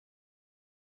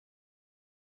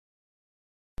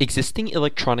Existing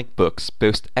electronic books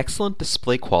boast excellent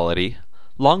display quality,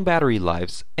 long battery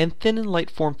lives, and thin and light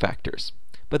form factors,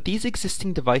 but these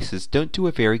existing devices don't do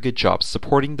a very good job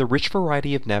supporting the rich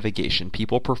variety of navigation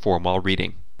people perform while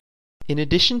reading. In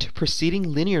addition to proceeding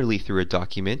linearly through a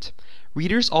document,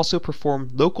 readers also perform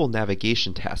local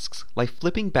navigation tasks like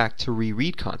flipping back to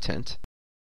reread content,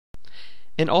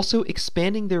 and also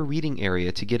expanding their reading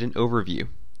area to get an overview.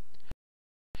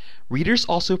 Readers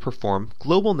also perform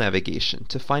global navigation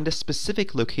to find a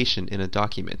specific location in a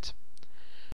document.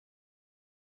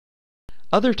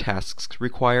 Other tasks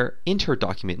require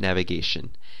inter-document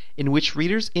navigation, in which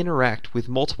readers interact with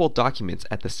multiple documents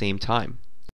at the same time.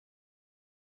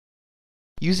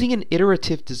 Using an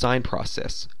iterative design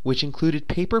process, which included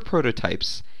paper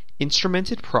prototypes,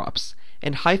 instrumented props,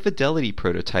 and high-fidelity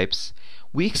prototypes,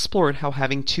 we explored how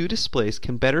having two displays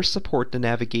can better support the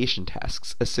navigation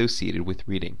tasks associated with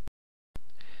reading.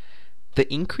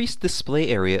 The increased display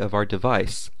area of our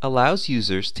device allows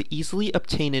users to easily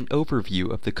obtain an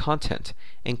overview of the content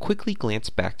and quickly glance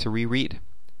back to reread.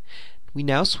 We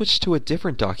now switch to a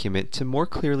different document to more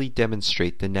clearly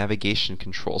demonstrate the navigation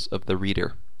controls of the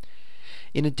reader.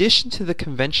 In addition to the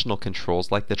conventional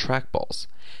controls like the trackballs,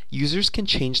 users can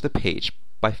change the page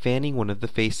by fanning one of the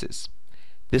faces.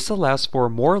 This allows for a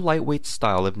more lightweight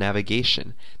style of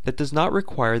navigation that does not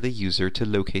require the user to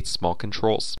locate small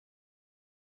controls.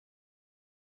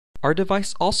 Our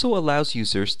device also allows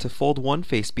users to fold one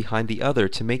face behind the other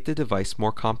to make the device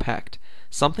more compact,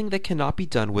 something that cannot be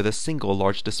done with a single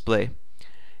large display.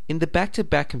 In the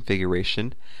back-to-back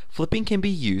configuration, flipping can be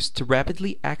used to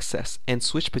rapidly access and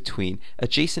switch between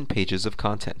adjacent pages of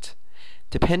content.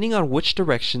 Depending on which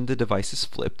direction the device is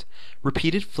flipped,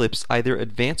 repeated flips either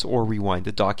advance or rewind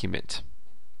the document.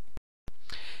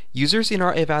 Users in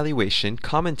our evaluation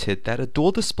commented that a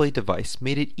dual display device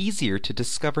made it easier to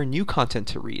discover new content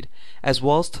to read, as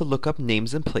well as to look up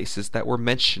names and places that were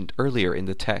mentioned earlier in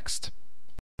the text.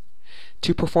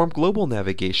 To perform global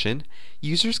navigation,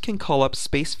 users can call up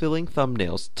space-filling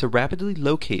thumbnails to rapidly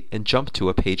locate and jump to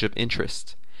a page of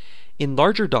interest. In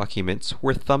larger documents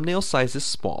where thumbnail size is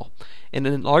small, an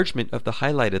enlargement of the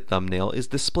highlighted thumbnail is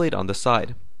displayed on the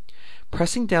side.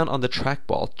 Pressing down on the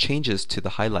trackball changes to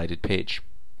the highlighted page.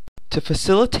 To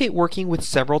facilitate working with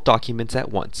several documents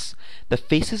at once, the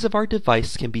faces of our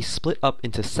device can be split up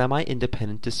into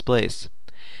semi-independent displays.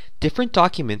 Different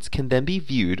documents can then be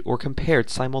viewed or compared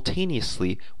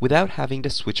simultaneously without having to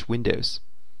switch windows.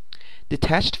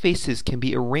 Detached faces can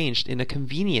be arranged in a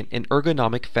convenient and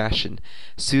ergonomic fashion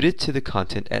suited to the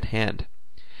content at hand.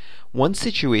 One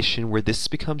situation where this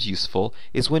becomes useful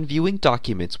is when viewing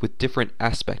documents with different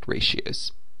aspect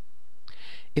ratios.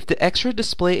 If the extra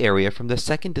display area from the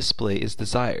second display is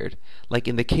desired, like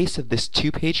in the case of this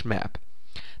two-page map,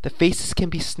 the faces can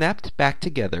be snapped back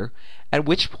together, at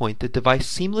which point the device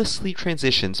seamlessly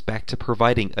transitions back to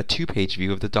providing a two-page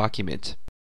view of the document.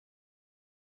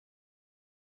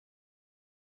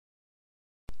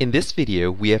 In this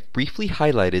video, we have briefly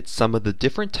highlighted some of the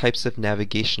different types of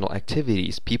navigational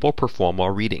activities people perform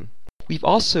while reading. We've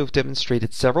also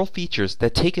demonstrated several features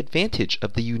that take advantage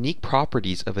of the unique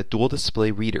properties of a dual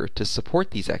display reader to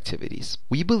support these activities.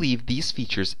 We believe these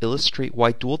features illustrate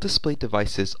why dual display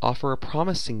devices offer a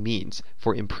promising means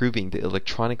for improving the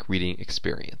electronic reading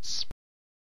experience.